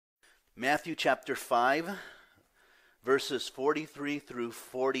Matthew chapter 5, verses 43 through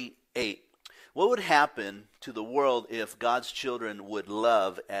 48. What would happen to the world if God's children would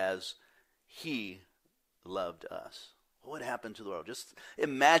love as He loved us? What would happen to the world? Just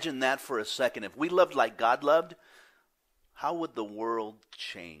imagine that for a second. If we loved like God loved, how would the world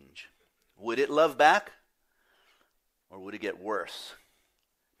change? Would it love back? Or would it get worse?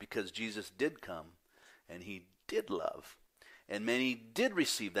 Because Jesus did come and He did love. And many did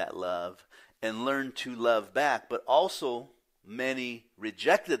receive that love and learn to love back. But also many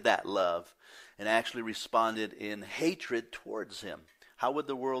rejected that love and actually responded in hatred towards Him. How would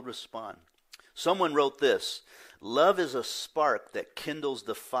the world respond? Someone wrote this: love is a spark that kindles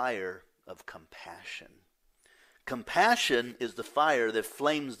the fire of compassion. Compassion is the fire that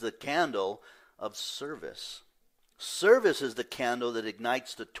flames the candle of service. Service is the candle that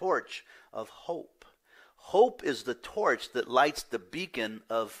ignites the torch of hope. Hope is the torch that lights the beacon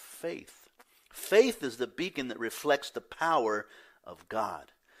of faith. Faith is the beacon that reflects the power of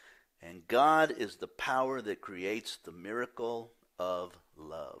God. And God is the power that creates the miracle of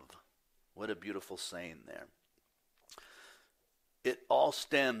love. What a beautiful saying there. It all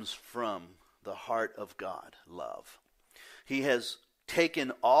stems from the heart of God, love. He has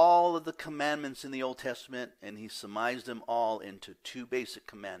taken all of the commandments in the Old Testament and He surmised them all into two basic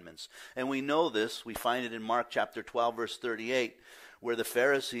commandments. And we know this. We find it in Mark chapter 12, verse 38, where the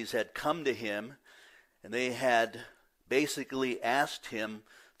Pharisees had come to Him and they had basically asked Him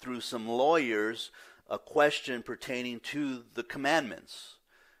through some lawyers a question pertaining to the commandments.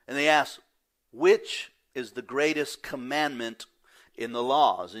 And they asked, which is the greatest commandment in the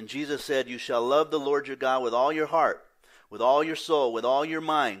laws? And Jesus said, you shall love the Lord your God with all your heart, with all your soul, with all your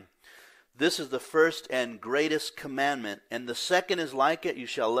mind. This is the first and greatest commandment. And the second is like it, you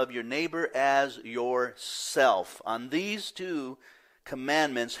shall love your neighbor as yourself. On these two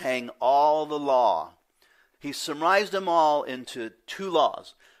commandments hang all the law. He summarized them all into two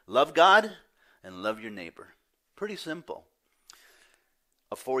laws: love God and love your neighbor. Pretty simple.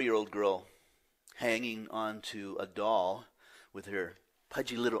 A 4-year-old girl hanging onto a doll with her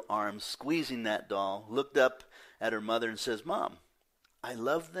pudgy little arms, squeezing that doll, looked up at her mother and says, Mom, I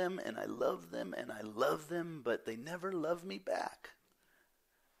love them and I love them and I love them, but they never love me back.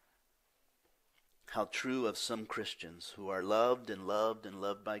 How true of some Christians who are loved and loved and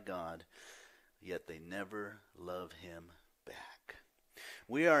loved by God, yet they never love Him back.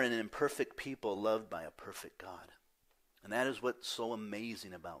 We are an imperfect people loved by a perfect God. And that is what's so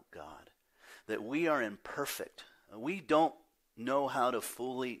amazing about God, that we are imperfect. We don't know how to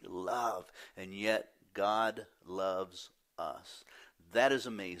fully love, and yet God loves us. That is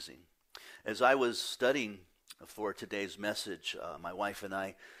amazing. As I was studying for today's message, my wife and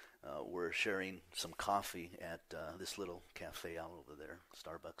I were sharing some coffee at this little cafe out over there,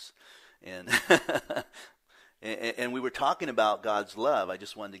 Starbucks, and and we were talking about God's love. I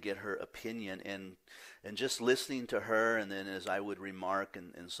just wanted to get her opinion, and just listening to her, and then as I would remark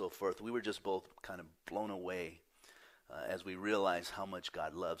and so forth, we were just both kind of blown away as we realize how much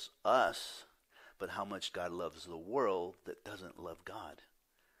God loves us, but how much God loves the world that doesn't love God.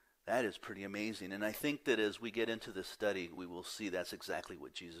 That is pretty amazing. And I think that as we get into this study, we will see that's exactly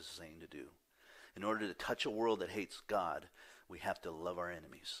what Jesus is saying to do. In order to touch a world that hates God, we have to love our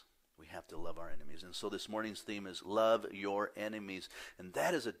enemies. We have to love our enemies. And so this morning's theme is love your enemies. And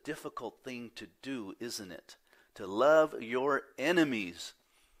that is a difficult thing to do, isn't it? To love your enemies.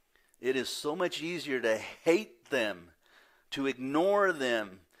 It is so much easier to hate them, to ignore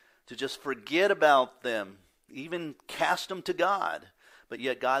them, to just forget about them, even cast them to God. But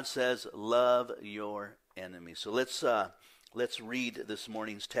yet God says, love your enemies. So let's read this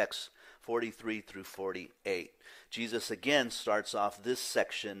morning's text, 43 through 48. Jesus again starts off this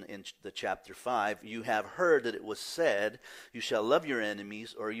section in the chapter 5. You have heard that it was said, you shall love your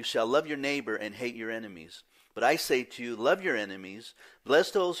enemies, or you shall love your neighbor and hate your enemies. But I say to you, love your enemies,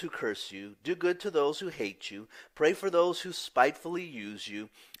 bless those who curse you, do good to those who hate you, pray for those who spitefully use you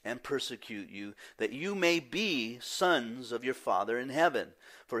and persecute you, that you may be sons of your Father in heaven.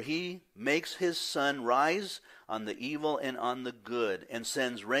 For He makes His sun rise on the evil and on the good, and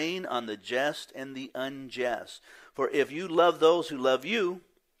sends rain on the just and the unjust. For if you love those who love you,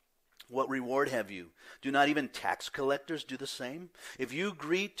 what reward have you? Do not even tax collectors do the same? If you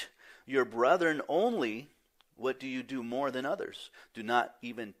greet your brethren only, what do you do more than others? Do not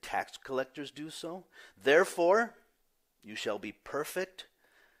even tax collectors do so? Therefore, you shall be perfect,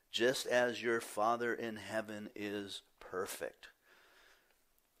 just as your Father in heaven is perfect.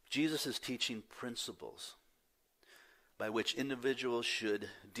 Jesus is teaching principles by which individuals should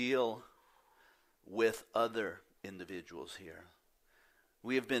deal with other individuals here.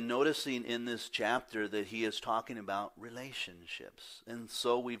 we have been noticing in this chapter that he is talking about relationships. And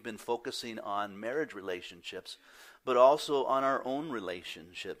so we've been focusing on marriage relationships, but also on our own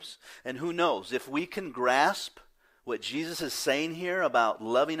relationships. And who knows, if we can grasp what Jesus is saying here about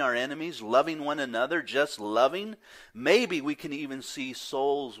loving our enemies, loving one another, just loving, maybe we can even see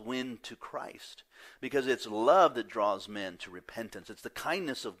souls win to Christ. Because it's love that draws men to repentance. It's the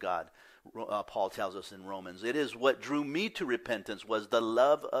kindness of God, Paul tells us in Romans. It is what drew me to repentance, was the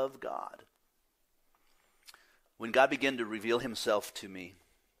love of God. When God began to reveal himself to me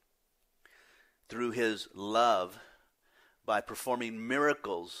through his love by performing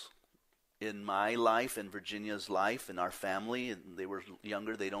miracles in my life and Virginia's life and our family, and they were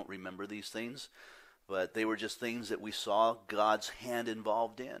younger, they don't remember these things, but they were just things that we saw God's hand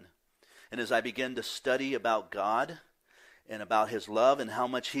involved in. And as I began to study about God and about his love and how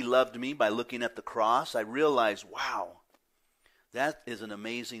much he loved me by looking at the cross, I realized, wow, that is an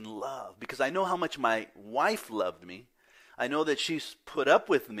amazing love. Because I know how much my wife loved me. I know that she's put up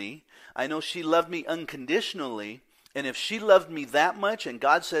with me. I know she loved me unconditionally. And if she loved me that much, and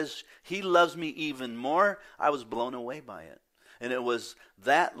God says he loves me even more, I was blown away by it. And it was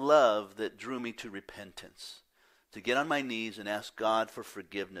that love that drew me to repentance, to get on my knees and ask God for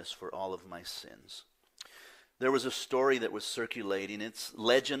forgiveness for all of my sins. There was a story that was circulating. It's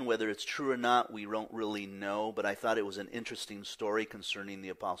legend, whether it's true or not, we don't really know, but I thought it was an interesting story concerning the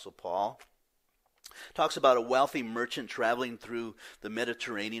Apostle Paul. It talks about a wealthy merchant traveling through the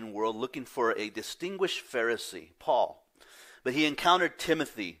Mediterranean world looking for a distinguished Pharisee, Paul. But he encountered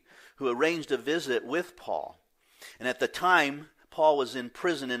Timothy, who arranged a visit with Paul. And at the time, Paul was in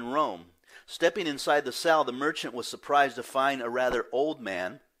prison in Rome. Stepping inside the cell, the merchant was surprised to find a rather old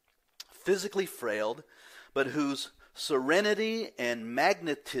man, physically frail, but whose serenity and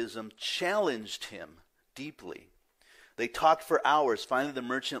magnetism challenged him deeply. They talked for hours. Finally, the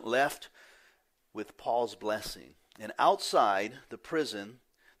merchant left with Paul's blessing. And outside the prison,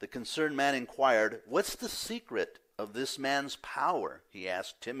 the concerned man inquired, "What's the secret of this man's power?" he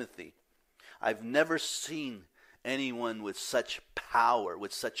asked Timothy. "I've never seen anyone with such power,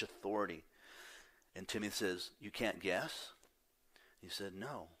 with such authority." And Timothy says, "You can't guess?" He said,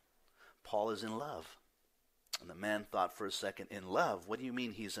 "No, Paul is in love." And the man thought for a second, "In love? What do you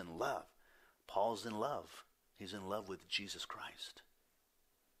mean he's in love?" "Paul's in love. He's in love with Jesus Christ."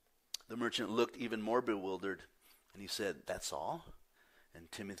 The merchant looked even more bewildered, and he said, "That's all?"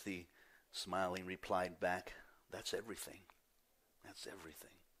 And Timothy, smiling, replied back, "That's everything. That's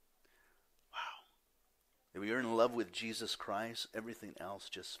everything." Wow. If you're in love with Jesus Christ, everything else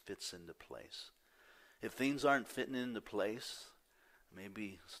just fits into place. If things aren't fitting into place,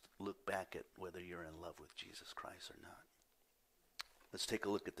 maybe look back at whether you're in love with Jesus Christ or not. Let's take a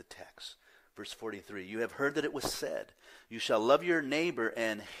look at the text. Verse 43, "You have heard that it was said, 'You shall love your neighbor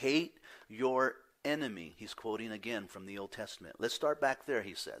and hate your enemy.'" He's quoting again from the Old Testament. Let's start back there,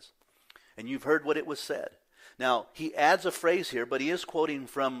 he says. "And you've heard what it was said." Now, he adds a phrase here, but he is quoting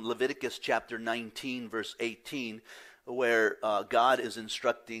from Leviticus chapter 19, verse 18, where God is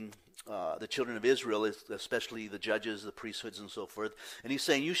instructing the children of Israel, especially the judges, the priesthoods, and so forth. And he's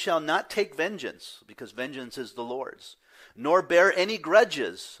saying, "You shall not take vengeance, because vengeance is the Lord's, nor bear any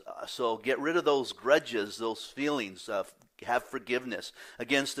grudges." So get rid of those grudges, those feelings. Have forgiveness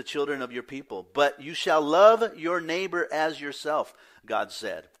against the children of your people. "But you shall love your neighbor as yourself," God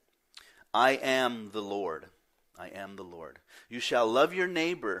said. "I am the Lord. I am the Lord. You shall love your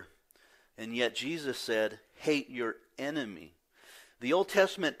neighbor." And yet Jesus said, "Hate your enemy." The Old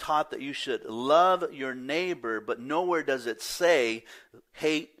Testament taught that you should love your neighbor, but nowhere does it say,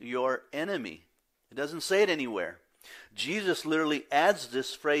 "Hate your enemy." It doesn't say it anywhere. Jesus literally adds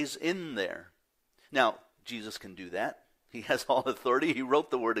this phrase in there. Now, Jesus can do that. He has all authority. He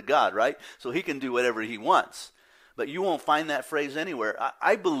wrote the Word of God, right? So he can do whatever he wants. But you won't find that phrase anywhere.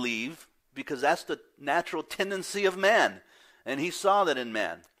 I believe, because that's the natural tendency of man, and he saw that in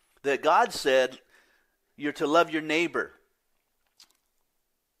man, that God said, you're to love your neighbor.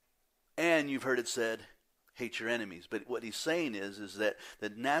 And you've heard it said, hate your enemies. But what he's saying is that the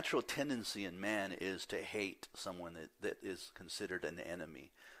natural tendency in man is to hate someone that is considered an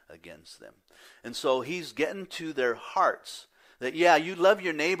enemy against them. And so he's getting to their hearts that, yeah, you love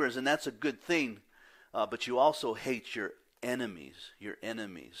your neighbors, and that's a good thing, but you also hate your enemies,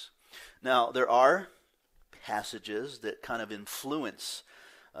 Now, there are passages that kind of influence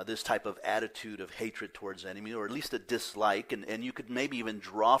this type of attitude of hatred towards enemy, or at least a dislike, and you could maybe even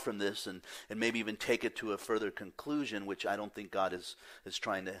draw from this and maybe even take it to a further conclusion, which I don't think God is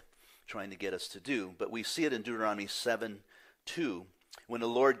trying to get us to do. But we see it in Deuteronomy 7:2, When the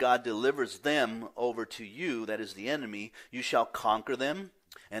Lord God delivers them over to you, that is the enemy, you shall conquer them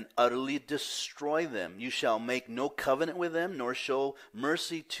and utterly destroy them. You shall make no covenant with them, nor show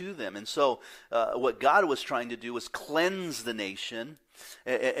mercy to them. And so what God was trying to do was cleanse the nation.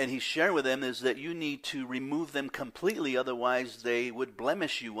 And he's sharing with them is that you need to remove them completely, otherwise they would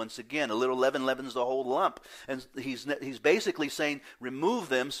blemish you once again. A little leaven leavens the whole lump. And he's basically saying, remove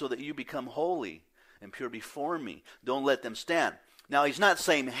them so that you become holy and pure before me. Don't let them stand. Now, he's not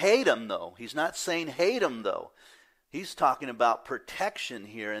saying hate them, though. He's not saying hate them, though. He's talking about protection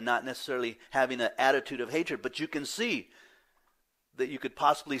here and not necessarily having an attitude of hatred. But you can see that you could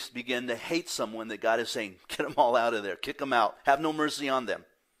possibly begin to hate someone that God is saying, get them all out of there. Kick them out. Have no mercy on them.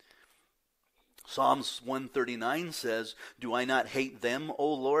 Psalms 139 says, do I not hate them,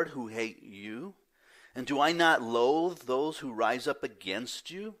 O Lord, who hate you? And do I not loathe those who rise up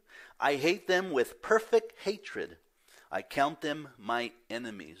against you? I hate them with perfect hatred. I count them my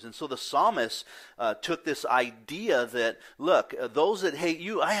enemies. And so the psalmist took this idea that, look, those that hate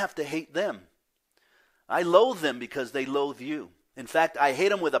you, I have to hate them. I loathe them because they loathe you. In fact, I hate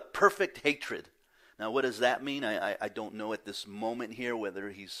them with a perfect hatred. Now, what does that mean? I don't know at this moment here whether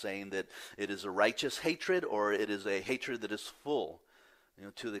he's saying that it is a righteous hatred or it is a hatred that is full,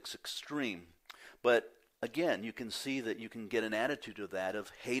 to its extreme. But again, you can see that you can get an attitude of that, of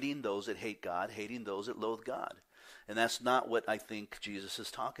hating those that hate God, hating those that loathe God. And that's not what I think Jesus is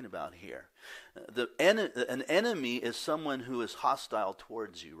talking about here. An enemy is someone who is hostile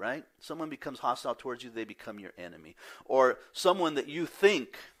towards you, right? Someone becomes hostile towards you, they become your enemy. Or someone that you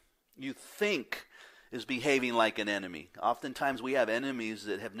think is behaving like an enemy. Oftentimes we have enemies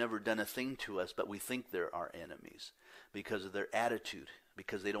that have never done a thing to us, but we think they're our enemies because of their attitude,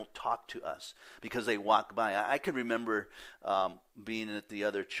 because they don't talk to us, because they walk by. I can remember being at the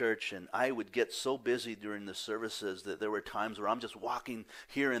other church, and I would get so busy during the services that there were times where I'm just walking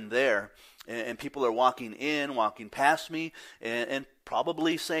here and there, and people are walking in, walking past me, and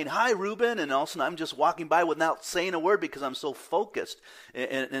probably saying, hi, Ruben, and all of a sudden I'm just walking by without saying a word because I'm so focused.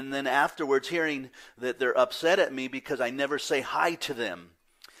 And then afterwards hearing that they're upset at me because I never say hi to them.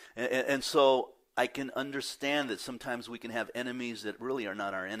 And so I can understand that sometimes we can have enemies that really are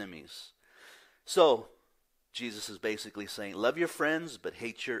not our enemies. So Jesus is basically saying, love your friends, but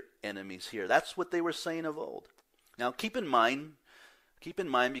hate your enemies here. That's what they were saying of old. Now keep in mind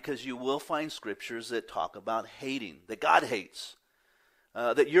because you will find scriptures that talk about hating, that God hates,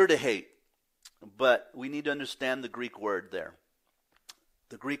 that you're to hate. But we need to understand the Greek word there.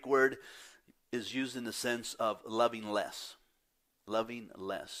 The Greek word is used in the sense of loving less. Loving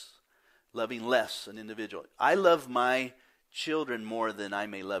less. Loving less an individual. I love my children more than I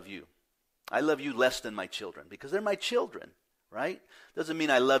may love you. I love you less than my children because they're my children, right? Doesn't mean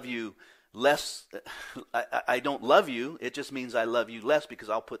I love you less. I don't love you. It just means I love you less because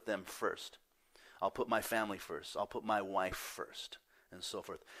I'll put them first. I'll put my family first. I'll put my wife first, and so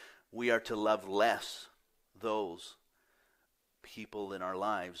forth. We are to love less those people in our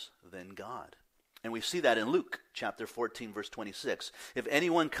lives than God. And we see that in Luke chapter 14, verse 26. If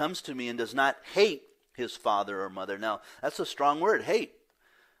anyone comes to me and does not hate his father or mother. Now, that's a strong word, hate.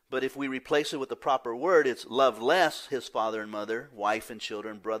 But if we replace it with the proper word, it's love less his father and mother, wife and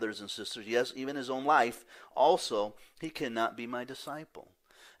children, brothers and sisters, yes, even his own life. Also, he cannot be my disciple.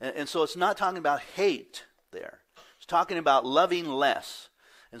 And so it's not talking about hate there. It's talking about loving less.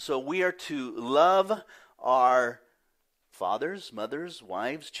 And so we are to love our fathers, mothers,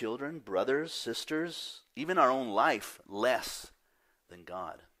 wives, children, brothers, sisters, even our own life, less than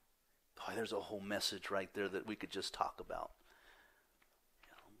God. Boy, there's a whole message right there that we could just talk about.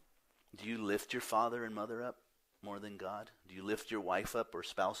 Do you lift your father and mother up more than God? Do you lift your wife up or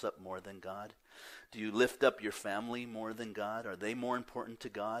spouse up more than God? Do you lift up your family more than God? Are they more important to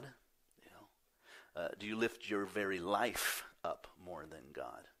God? Do you lift your very life up more than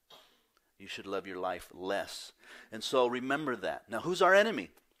God? You should love your life less. And so remember that. Now, who's our enemy?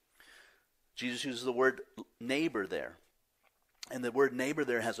 Jesus uses the word neighbor there. And the word neighbor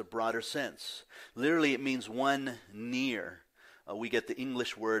there has a broader sense. Literally, it means one near. We get the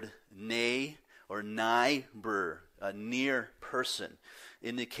English word nigh or neighbor, a near person,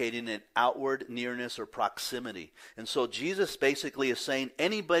 indicating an outward nearness or proximity. And so Jesus basically is saying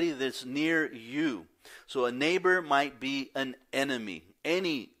anybody that's near you. So a neighbor might be an enemy,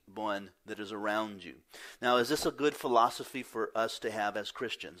 anyone that is around you. Now, is this a good philosophy for us to have as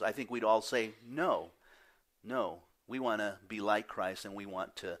Christians? I think we'd all say no. No, we want to be like Christ and we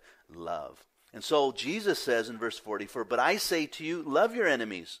want to love. And so Jesus says in verse 44, but I say to you, love your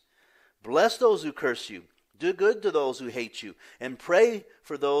enemies, bless those who curse you, do good to those who hate you, and pray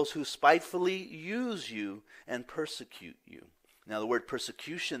for those who spitefully use you and persecute you. Now, the word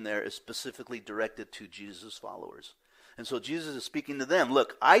persecution there is specifically directed to Jesus' followers. And so Jesus is speaking to them.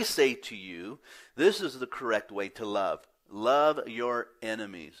 Look, I say to you, this is the correct way to love. Love your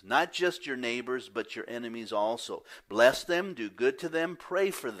enemies, not just your neighbors, but your enemies also. Bless them, do good to them,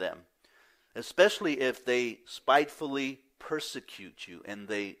 pray for them, especially if they spitefully persecute you, and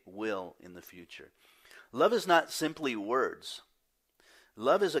they will in the future. Love is not simply words.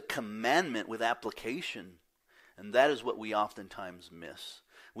 Love is a commandment with application, and that is what we oftentimes miss.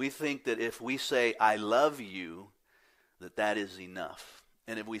 We think that if we say, I love you, that is enough.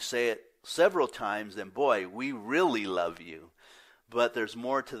 And if we say it several times, then boy, we really love you. But there's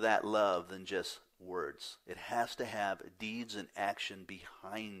more to that love than just words. It has to have deeds and action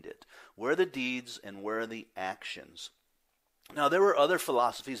behind it. Where are the deeds and where are the actions? Now, there were other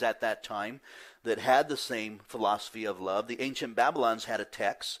philosophies at that time that had the same philosophy of love. The ancient Babylons had a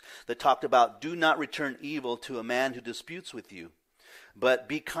text that talked about, do not return evil to a man who disputes with you, but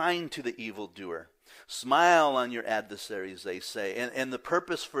be kind to the evildoer. Smile on your adversaries, they say. And the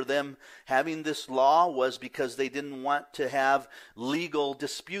purpose for them having this law was because they didn't want to have legal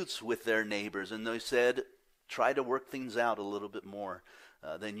disputes with their neighbors. And they said, try to work things out a little bit more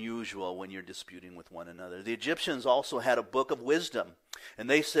than usual when you're disputing with one another. The Egyptians also had a book of wisdom. And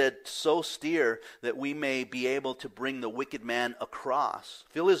they said, so steer that we may be able to bring the wicked man across.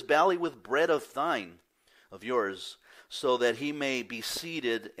 Fill his belly with bread of thine, of yours, so that he may be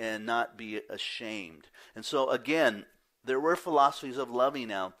seated and not be ashamed. And so again, there were philosophies of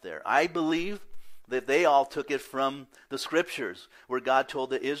loving out there. I believe that they all took it from the scriptures, where God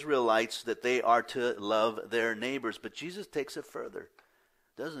told the Israelites that they are to love their neighbors. But Jesus takes it further,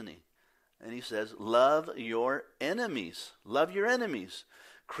 doesn't he? And he says, love your enemies. Love your enemies.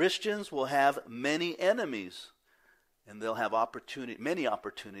 Christians will have many enemies, and they'll have many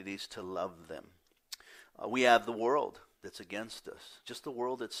opportunities to love them. We have the world that's against us, just the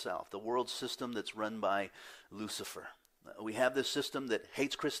world itself, the world system that's run by Lucifer. We have this system that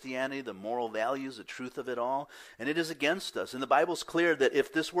hates Christianity, the moral values, the truth of it all, and it is against us. And the Bible's clear that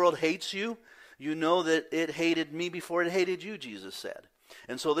if this world hates you, you know that it hated me before it hated you, Jesus said.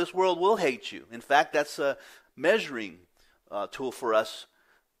 And so this world will hate you. In fact, that's a measuring tool for us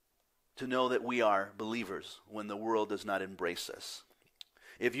to know that we are believers when the world does not embrace us.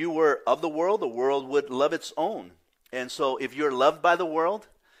 If you were of the world would love its own. And so if you're loved by the world,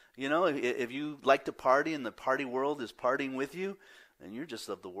 you know, if you like to party and the party world is partying with you, then you're just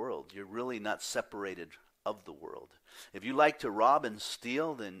of the world. You're really not separated of the world. If you like to rob and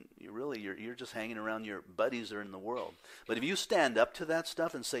steal, then you're just hanging around your buddies that are in the world. But if you stand up to that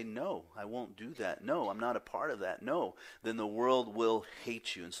stuff and say, no, I won't do that. No, I'm not a part of that. No, then the world will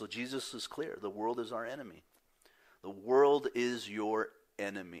hate you. And so Jesus is clear. The world is our enemy. The world is your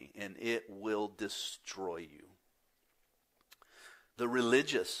enemy, and it will destroy you. The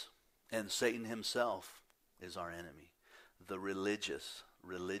religious and Satan himself is our enemy. The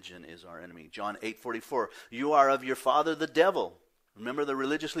religion is our enemy. John 8:44, you are of your father the devil. Remember, the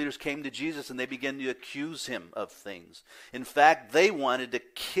religious leaders came to Jesus and they began to accuse him of things. In fact, they wanted to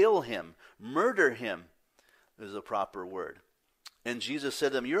kill him, murder him is a proper word. And Jesus said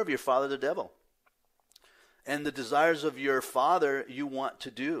to them, you're of your father the devil. And the desires of your father you want to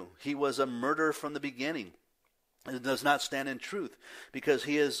do. He was a murderer from the beginning. And does not stand in truth, because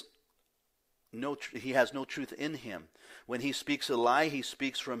he has no truth in him. When he speaks a lie, he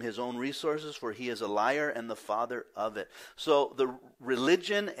speaks from his own resources, for he is a liar and the father of it. So the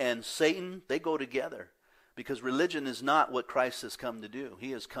religion and Satan, they go together, because religion is not what Christ has come to do.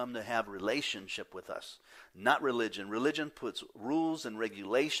 He has come to have relationship with us, not religion. Religion puts rules and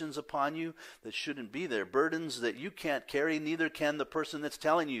regulations upon you that shouldn't be there, burdens that you can't carry, neither can the person that's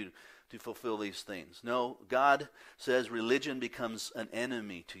telling you to fulfill these things. No, God says religion becomes an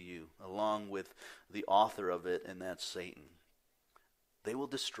enemy to you, along with the author of it, and that's Satan. They will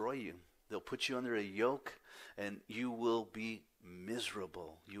destroy you. They'll put you under a yoke, and you will be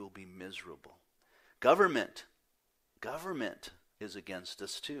miserable. You will be miserable. Government is against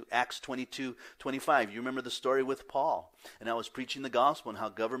us too. Acts 22:25. You remember the story with Paul. And I was preaching the gospel and how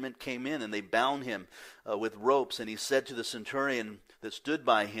government came in and they bound him with ropes. And he said to the centurion that stood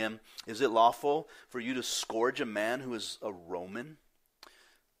by him, is it lawful for you to scourge a man who is a Roman?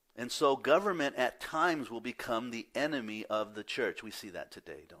 And so government at times will become the enemy of the church. We see that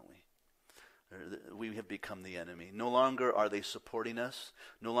today, don't we? We have become the enemy. No longer are they supporting us.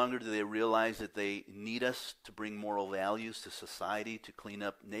 No longer do they realize that they need us to bring moral values to society, to clean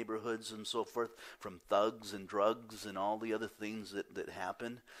up neighborhoods and so forth from thugs and drugs and all the other things that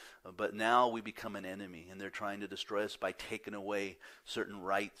happen. But now we become an enemy, and they're trying to destroy us by taking away certain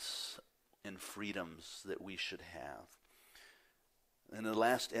rights and freedoms that we should have. And the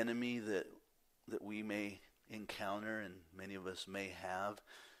last enemy that we may encounter, and many of us may have,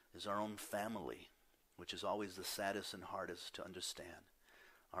 is our own family, which is always the saddest and hardest to understand.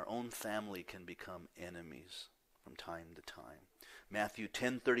 Our own family can become enemies from time to time. Matthew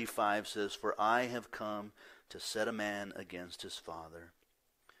 10:35 says, "For I have come to set a man against his father."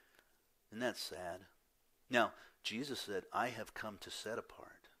 Isn't that sad? Now, Jesus said, "I have come to set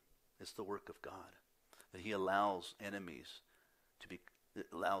apart." It's the work of God, that he allows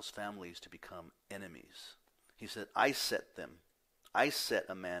allows families to become enemies. He said, I set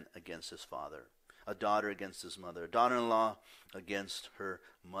a man against his father, a daughter against his mother, a daughter-in-law against her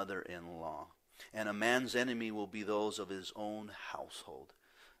mother-in-law. And a man's enemy will be those of his own household.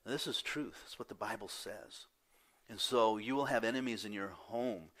 Now, this is truth. That's what the Bible says. And so you will have enemies in your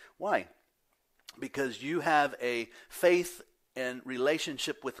home. Why? Because you have a faith and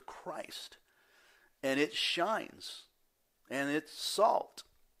relationship with Christ. And it shines. And it's salt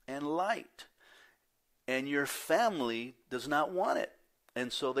and light. And your family does not want it.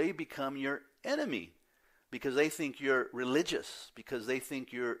 And so they become your enemy. Because they think you're religious. Because they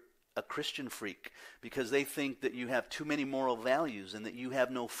think you're a Christian freak, because they think that you have too many moral values and that you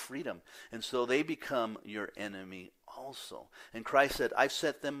have no freedom. And so they become your enemy also. And Christ said, I've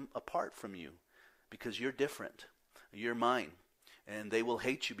set them apart from you because you're different. You're mine. And they will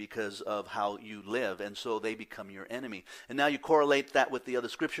hate you because of how you live. And so they become your enemy. And now you correlate that with the other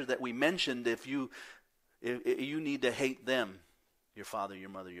scripture that we mentioned. If you need to hate them, your father, your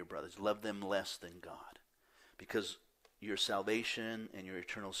mother, your brothers, love them less than God. Because your salvation and your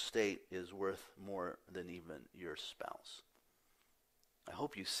eternal state is worth more than even your spouse. I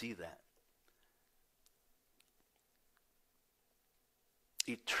hope you see that.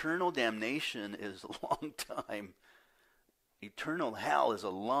 Eternal damnation is a long time. Eternal hell is a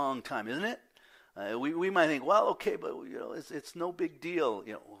long time, isn't it? We might think, well, okay, but it's no big deal.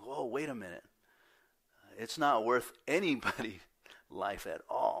 Whoa, wait a minute. It's not worth anybody's life at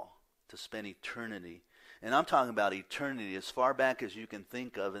all to spend eternity. And I'm talking about eternity as far back as you can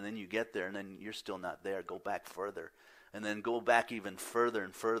think of, and then you get there, and then you're still not there. Go back further. And then go back even further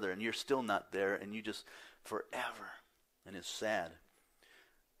and further, and you're still not there, and you just forever. And it's sad.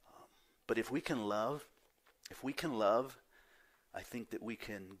 But if we can love, I think that we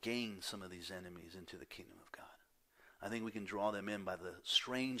can gain some of these enemies into the kingdom of God. I think we can draw them in by the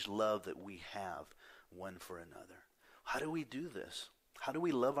strange love that we have one for another. How do we do this? How do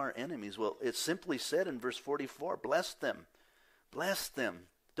we love our enemies? Well, it's simply said in verse 44, bless them. Bless them.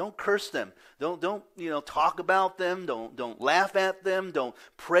 Don't curse them. Don't talk about them. Don't laugh at them. Don't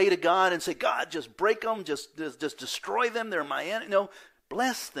pray to God and say, God, just break them. Just destroy them. They're my enemy. No,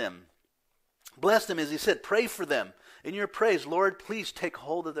 bless them. Bless them, as he said, pray for them. In your praise, Lord, please take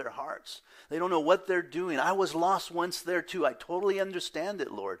hold of their hearts. They don't know what they're doing. I was lost once there too. I totally understand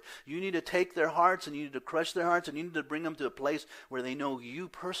it, Lord. You need to take their hearts and you need to crush their hearts and you need to bring them to a place where they know you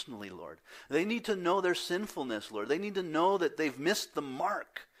personally, Lord. They need to know their sinfulness, Lord. They need to know that they've missed the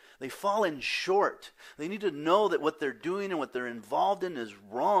mark. They've fallen short. They need to know that what they're doing and what they're involved in is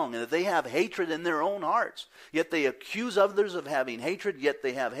wrong and that they have hatred in their own hearts. Yet they accuse others of having hatred, yet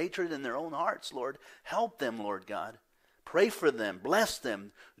they have hatred in their own hearts, Lord. Help them, Lord God. Pray for them. Bless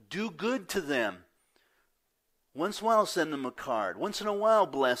them. Do good to them. Once in a while, send them a card. Once in a while,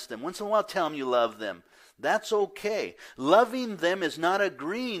 bless them. Once in a while, tell them you love them. That's okay. Loving them is not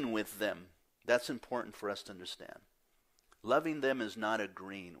agreeing with them. That's important for us to understand. Loving them is not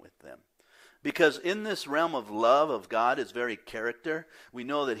agreeing with them. Because in this realm of love of God, his very character, we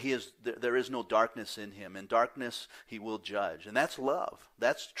know that there is no darkness in him. In darkness, he will judge. And that's love.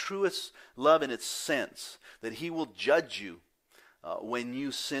 That's truest love in its sense. That he will judge you when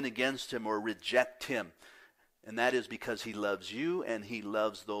you sin against him or reject him. And that is because he loves you and he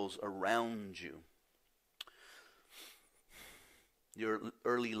loves those around you. Your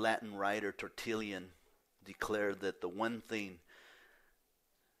early Latin writer, Tertullian, declared that the one thing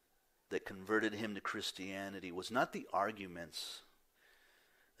that converted him to Christianity was not the arguments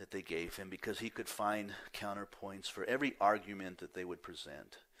that they gave him, because he could find counterpoints for every argument that they would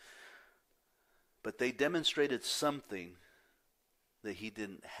present. But they demonstrated something that he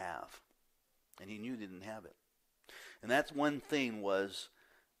didn't have, and he knew he didn't have it. And that one thing was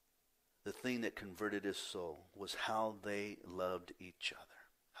the thing that converted his soul, was how they loved each other.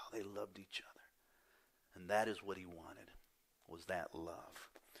 How they loved each other. And that is what he wanted, was that love.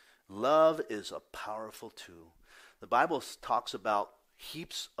 Love is a powerful tool. The Bible talks about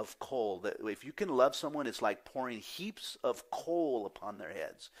heaps of coal. That if you can love someone, it's like pouring heaps of coal upon their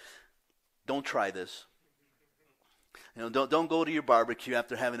heads. Don't try this. Don't go to your barbecue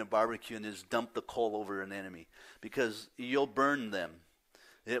after having a barbecue and just dump the coal over an enemy, because you'll burn them.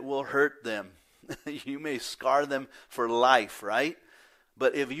 It will hurt them. You may scar them for life, right?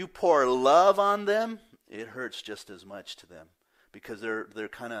 But if you pour love on them, it hurts just as much to them, because they're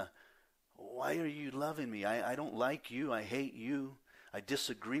kind of, why are you loving me? I don't like you. I hate you. I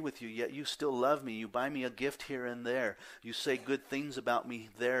disagree with you, yet you still love me. You buy me a gift here and there. You say good things about me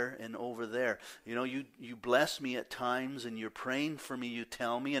there and over there. You bless me at times, and you're praying for me, you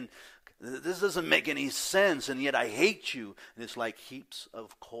tell me, and this doesn't make any sense, and yet I hate you. And it's like heaps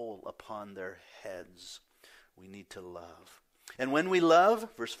of coal upon their heads. We need to love. And when we love,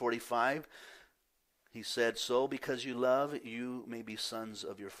 verse 45, he said, so because you love, you may be sons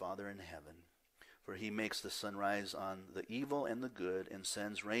of your Father in heaven. For he makes the sun rise on the evil and the good, and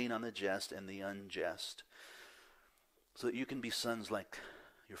sends rain on the just and the unjust, so that you can be sons like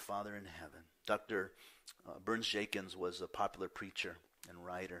your Father in heaven. Dr. Burns-Jenkins was a popular preacher and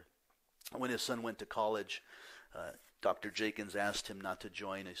writer. When his son went to college, Dr. Jenkins asked him not to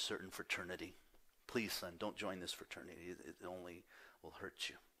join a certain fraternity. Please, son, don't join this fraternity. It only will hurt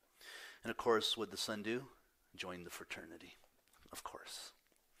you. And of course, what did the son do? Join the fraternity, of course.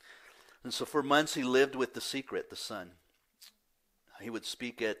 And so for months he lived with the secret, the son. He would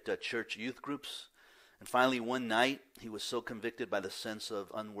speak at church youth groups. And finally one night he was so convicted by the sense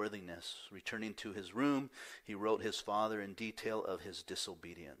of unworthiness. Returning to his room, he wrote his father in detail of his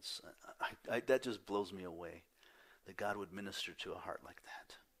disobedience. That just blows me away, that God would minister to a heart like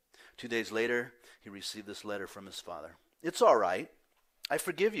that. 2 days later, he received this letter from his father. It's all right. I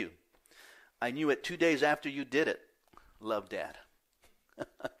forgive you. I knew it 2 days after you did it. Love, Dad.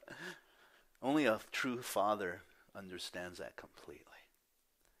 Only a true father understands that completely.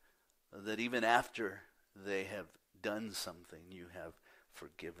 That even after they have done something, you have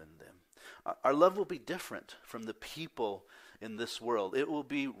forgiven them. Our love will be different from the people in this world. It will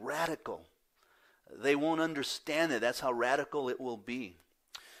be radical. They won't understand it. That's how radical it will be.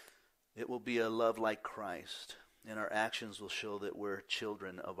 It will be a love like Christ, and our actions will show that we're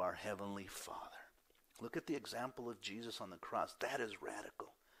children of our Heavenly Father. Look at the example of Jesus on the cross. That is radical.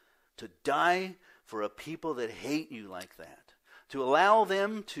 To die for a people that hate you like that. To allow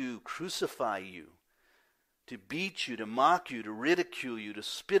them to crucify you. To beat you, to mock you, to ridicule you, to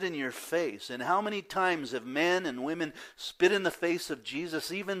spit in your face. And how many times have men and women spit in the face of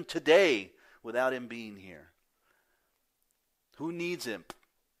Jesus even today without him being here? Who needs him?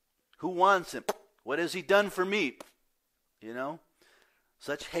 Who wants him? What has he done for me?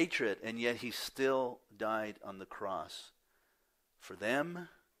 Such hatred, and yet he still died on the cross. For them,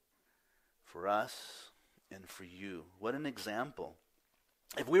 for us, and for you. What an example.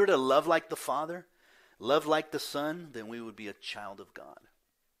 If we were to love like the Father, love like the Son, then we would be a child of God.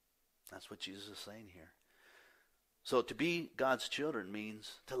 That's what Jesus is saying here. So to be God's children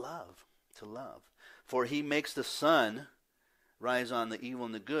means to love, to love. For he makes the sun rise on the evil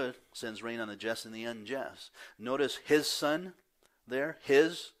and the good, sends rain on the just and the unjust. Notice his Son there,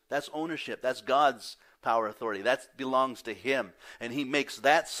 that's ownership. That's God's power, authority. That belongs to him. And he makes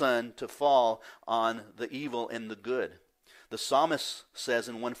that sun to fall on the evil and the good. The psalmist says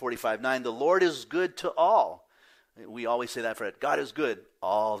in 145:9, the Lord is good to all. We always say that for it. God is good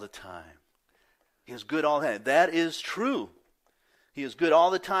all the time. He is good all the time. That is true. He is good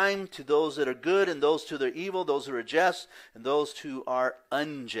all the time to those that are good, and those who are evil, those who are just, and those who are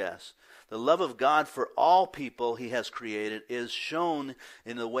unjust. The love of God for all people he has created is shown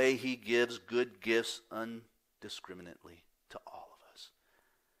in the way he gives good gifts undiscriminately to all of us.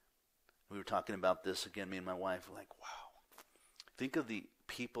 We were talking about this again, me and my wife, like, wow. Think of the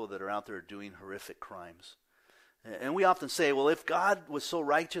people that are out there doing horrific crimes. And we often say, well, if God was so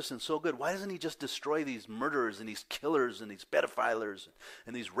righteous and so good, why doesn't he just destroy these murderers and these killers and these pedophilers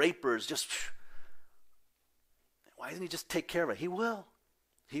and these rapers? Why doesn't he just take care of it? He will.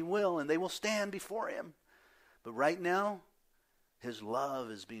 He will, and they will stand before him. But right now, his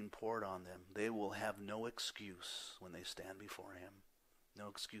love is being poured on them. They will have no excuse when they stand before him. No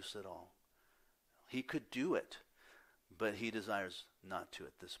excuse at all. He could do it, but he desires not to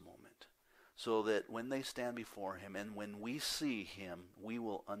at this moment. So that when they stand before him and when we see him, we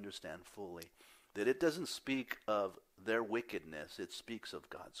will understand fully that it doesn't speak of their wickedness. It speaks of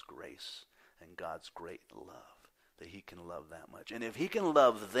God's grace and God's great love, that he can love that much. And if he can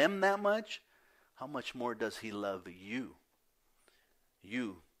love them that much, how much more does he love you?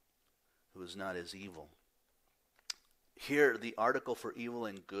 You, who is not as evil. Here, the article for evil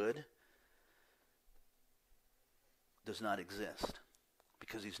and good does not exist,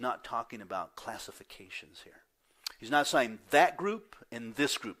 because he's not talking about classifications here. He's not saying that group and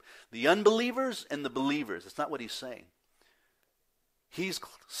this group. The unbelievers and the believers. That's not what he's saying. He's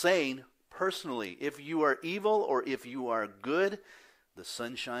saying personally, if you are evil or if you are good, the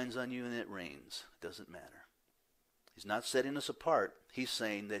sun shines on you and it rains. It doesn't matter. He's not setting us apart. He's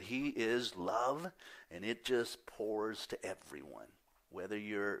saying that he is love, and it just pours to everyone, whether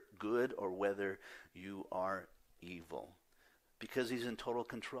you're good or whether you are evil, because he's in total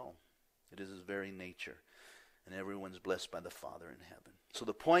control. It is his very nature, and everyone's blessed by the Father in heaven. So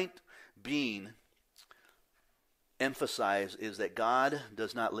the point being emphasized is that God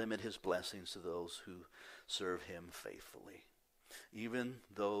does not limit his blessings to those who serve him faithfully. Even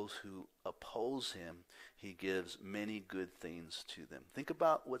those who oppose him, he gives many good things to them. Think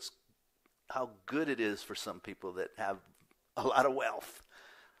about how good it is for some people that have a lot of wealth.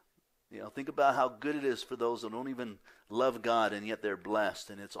 Think about how good it is for those that don't even love God, and yet they're blessed,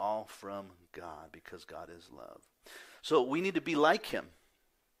 and it's all from God, because God is love. So we need to be like him,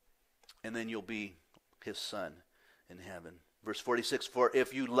 and then you'll be his son in heaven. Verse 46, for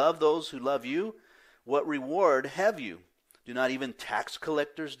if you love those who love you, what reward have you? Do not even tax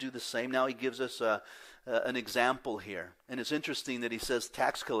collectors do the same? Now he gives us an example here. And it's interesting that he says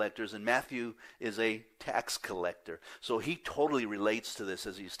tax collectors, and Matthew is a tax collector. So he totally relates to this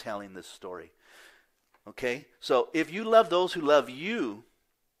as he's telling this story. Okay? So if you love those who love you,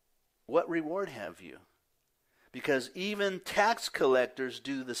 what reward have you? Because even tax collectors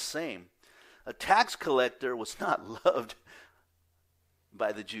do the same. A tax collector was not loved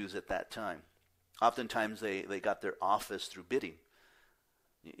by the Jews at that time. Oftentimes they got their office through bidding.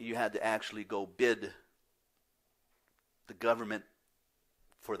 You had to actually go bid the government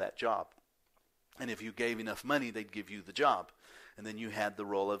for that job. And if you gave enough money, they'd give you the job. And then you had the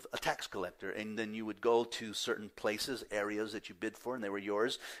role of a tax collector. And then you would go to certain places, areas that you bid for, and they were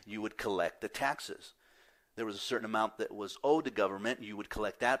yours. You would collect the taxes. There was a certain amount that was owed to government. You would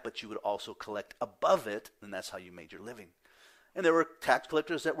collect that, but you would also collect above it, and that's how you made your living. And there were tax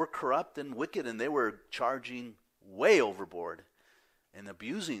collectors that were corrupt and wicked, and they were charging way overboard and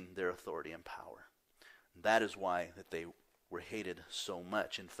abusing their authority and power. That is why that they were hated so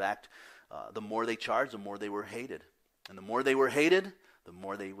much. In fact, the more they charged, the more they were hated. And the more they were hated, the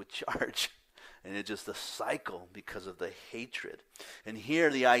more they would charge. And it's just a cycle because of the hatred. And here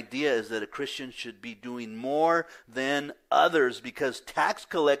the idea is that a Christian should be doing more than others, because tax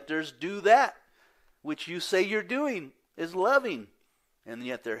collectors do that, which you say you're doing is loving, and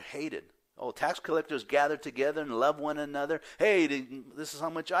yet they're hated. Oh, tax collectors gather together and love one another. Hey, this is how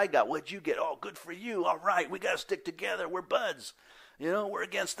much I got. What'd you get? Oh, good for you. All right, we got to stick together. We're buds. We're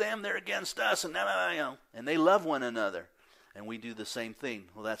against them. They're against us. And and they love one another. And we do the same thing.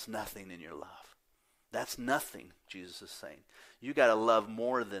 Well, that's nothing in your love. That's nothing, Jesus is saying. You got to love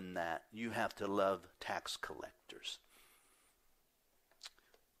more than that. You have to love tax collectors.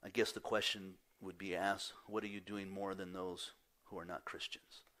 I guess the question would be asked, what are you doing more than those who are not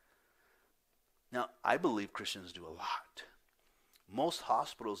Christians? Now, I believe Christians do a lot. Most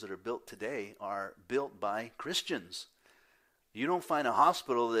hospitals that are built today are built by Christians. You don't find a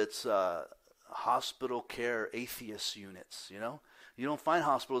hospital that's hospital care atheist units, You don't find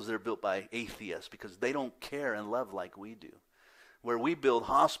hospitals that are built by atheists, because they don't care and love like we do. Where we build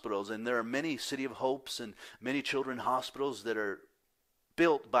hospitals, and there are many City of Hopes and many children hospitals that are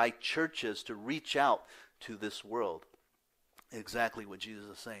built by churches to reach out to this world. Exactly what Jesus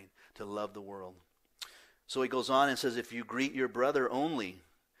is saying, to love the world. So he goes on and says, if you greet your brother only,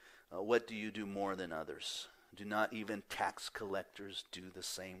 what do you do more than others? Do not even tax collectors do the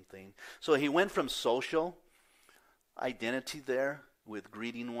same thing? So he went from social identity there with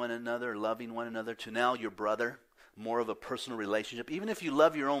greeting one another, loving one another, to now your brother, more of a personal relationship. Even if you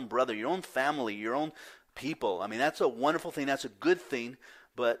love your own brother, your own family, your own people, that's a wonderful thing, that's a good thing,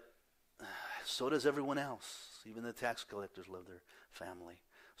 but so does everyone else. Even the tax collectors love their family.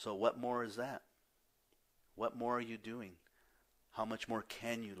 So what more is that? What more are you doing? How much more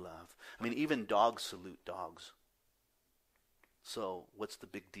can you love? Even dogs salute dogs. So what's the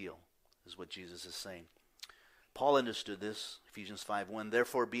big deal, is what Jesus is saying. Paul understood this, Ephesians 5:1.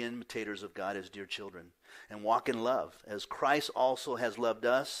 Therefore be imitators of God as dear children, and walk in love, as Christ also has loved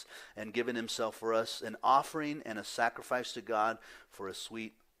us and given himself for us, an offering and a sacrifice to God for a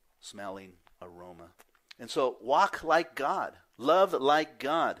sweet-smelling aroma. And so walk like God, love like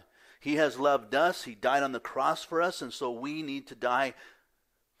God. He has loved us, he died on the cross for us, and so we need to die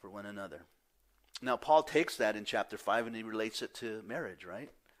for one another. Now Paul takes that in chapter 5 and he relates it to marriage, right?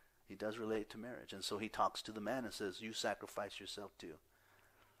 He does relate to marriage. And so he talks to the man and says, you sacrifice yourself too.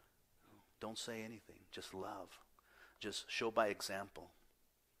 Don't say anything. Just love. Just show by example.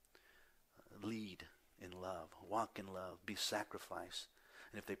 Lead in love. Walk in love. Be sacrificed.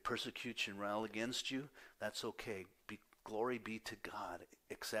 And if they persecute you and rail against you, that's okay. Glory be to God.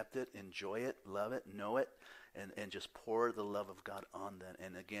 Accept it, enjoy it, love it, know it, and just pour the love of God on them.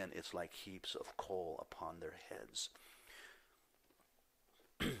 And again, it's like heaps of coal upon their heads.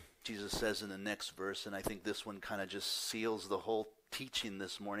 Jesus says in the next verse, and I think this one kind of just seals the whole teaching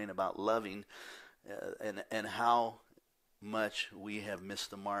this morning about loving, and how much we have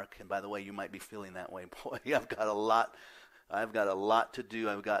missed the mark. And by the way, you might be feeling that way. Boy, I've got a lot to do.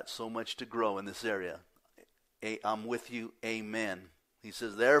 I've got so much to grow in this area. I'm with you. Amen. He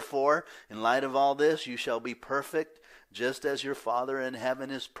says, therefore, in light of all this, you shall be perfect, just as your Father in heaven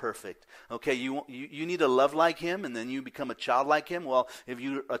is perfect. Okay, you need to love like him, and then you become a child like him. Well, if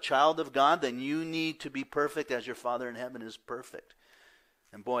you're a child of God, then you need to be perfect as your Father in heaven is perfect.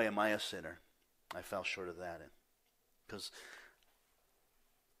 And boy, am I a sinner. I fell short of that. Because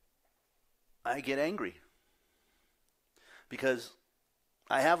I get angry. Because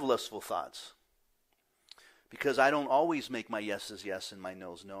I have lustful thoughts. Because I don't always make my yeses yes and my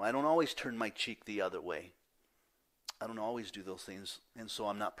noes no. I don't always turn my cheek the other way. I don't always do those things, and so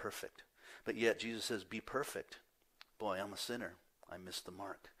I'm not perfect. But yet Jesus says, be perfect. Boy, I'm a sinner. I missed the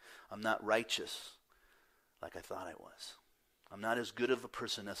mark. I'm not righteous like I thought I was. I'm not as good of a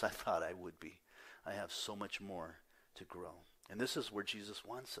person as I thought I would be. I have so much more to grow. And this is where Jesus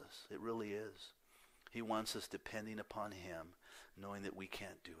wants us. It really is. He wants us depending upon him, knowing that we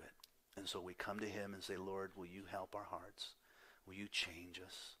can't do it. And so we come to him and say, Lord, will you help our hearts? Will you change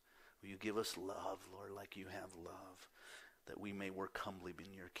us? Will you give us love, Lord, like you have love, that we may work humbly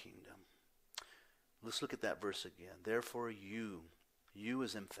in your kingdom? Let's look at that verse again. Therefore you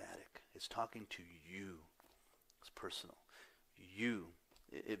is emphatic. It's talking to you. It's personal. You.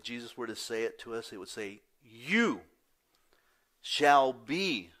 If Jesus were to say it to us, it would say, you shall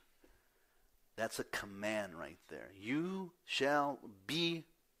be. That's a command right there. You shall be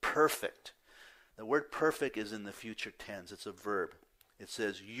perfect. The word perfect is in the future tense. It's a verb. It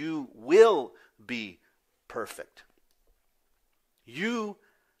says you will be perfect. You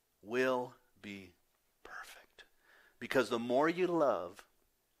will be perfect. Because the more you love,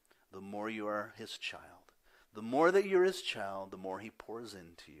 the more you are his child. The more that you're his child, the more he pours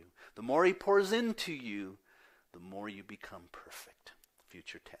into you. The more he pours into you, the more you become perfect.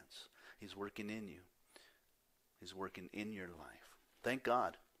 Future tense. He's working in you. He's working in your life. Thank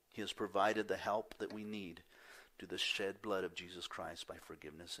God. He has provided the help that we need through the shed blood of Jesus Christ by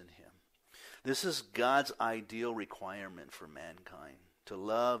forgiveness in him. This is God's ideal requirement for mankind, to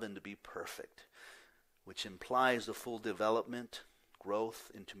love and to be perfect, which implies the full development, growth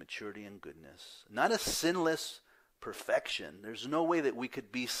into maturity and goodness. Not a sinless perfection. There's no way that we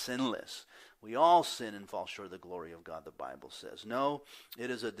could be sinless. We all sin and fall short of the glory of God, the Bible says. No, it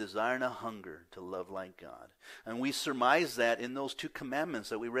is a desire and a hunger to love like God. And we surmise that in those two commandments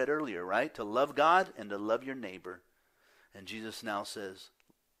that we read earlier, right? To love God and to love your neighbor. And Jesus now says,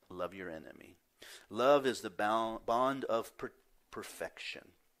 love your enemy. Love is the bond of perfection.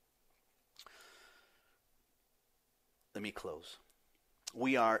 Let me close.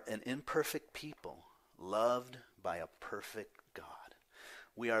 We are an imperfect people, loved by a perfect God.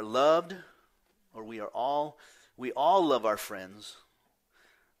 We are loved, or we all love our friends,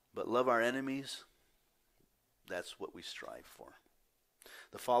 but love our enemies, that's what we strive for.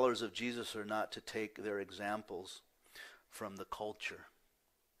 The followers of Jesus are not to take their examples from the culture.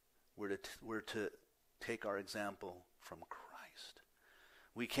 We're to take our example from Christ.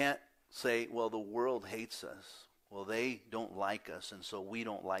 We can't say, well, the world hates us. Well, they don't like us, and so we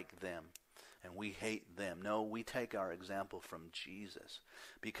don't like them, and we hate them. No, we take our example from Jesus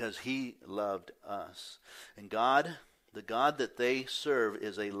because he loved us. And God, the God that they serve,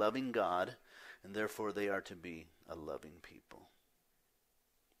 is a loving God, and therefore they are to be a loving people.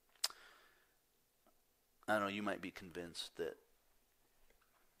 I don't know, you might be convinced that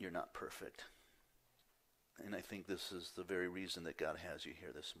you're not perfect. And I think this is the very reason that God has you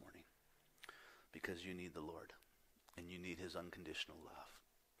here this morning. Because you need the Lord. And you need his unconditional love.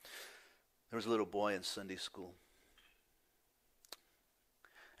 There was a little boy in Sunday school.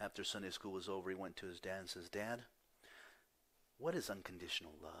 After Sunday school was over, he went to his dad and says, Dad, what is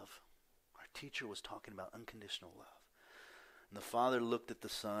unconditional love? Our teacher was talking about unconditional love. And the father looked at the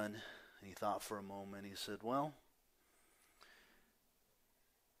son, and he thought for a moment. He said, well,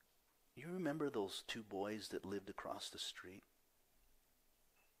 you remember those two boys that lived across the street?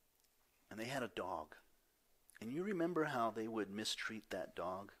 And they had a dog. And you remember how they would mistreat that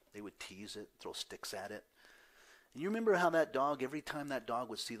dog? They would tease it, throw sticks at it. And you remember how that dog, every time that dog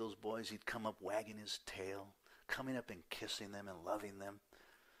would see those boys, he'd come up wagging his tail, coming up and kissing them and loving them.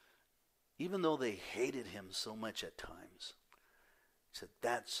 even though they hated him so much at times. He said,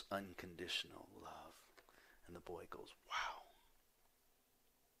 that's unconditional love. And the boy goes, wow.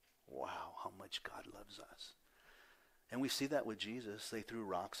 Wow, how much God loves us. And we see that with Jesus. They threw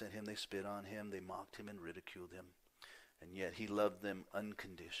rocks at him, they spit on him, they mocked him and ridiculed him. And yet he loved them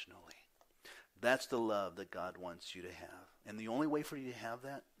unconditionally. That's the love that God wants you to have. And the only way for you to have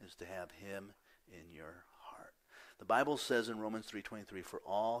that is to have him in your heart. The Bible says in Romans 3:23, for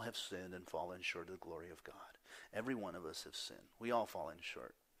all have sinned and fallen short of the glory of God. Every one of us have sinned. We all fallen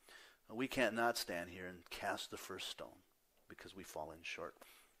short. We can't not stand here and cast the first stone because we've fallen short.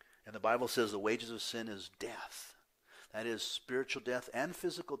 And the Bible says the wages of sin is death. That is spiritual death and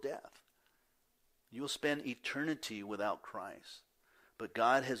physical death. You will spend eternity without Christ. But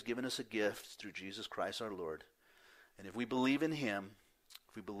God has given us a gift through Jesus Christ our Lord. And if we believe in him,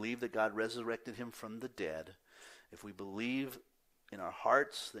 if we believe that God resurrected him from the dead, if we believe in our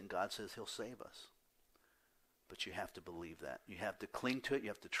hearts, then God says he'll save us. But you have to believe that. You have to cling to it. You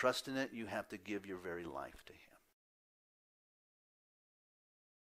have to trust in it. You have to give your very life to him.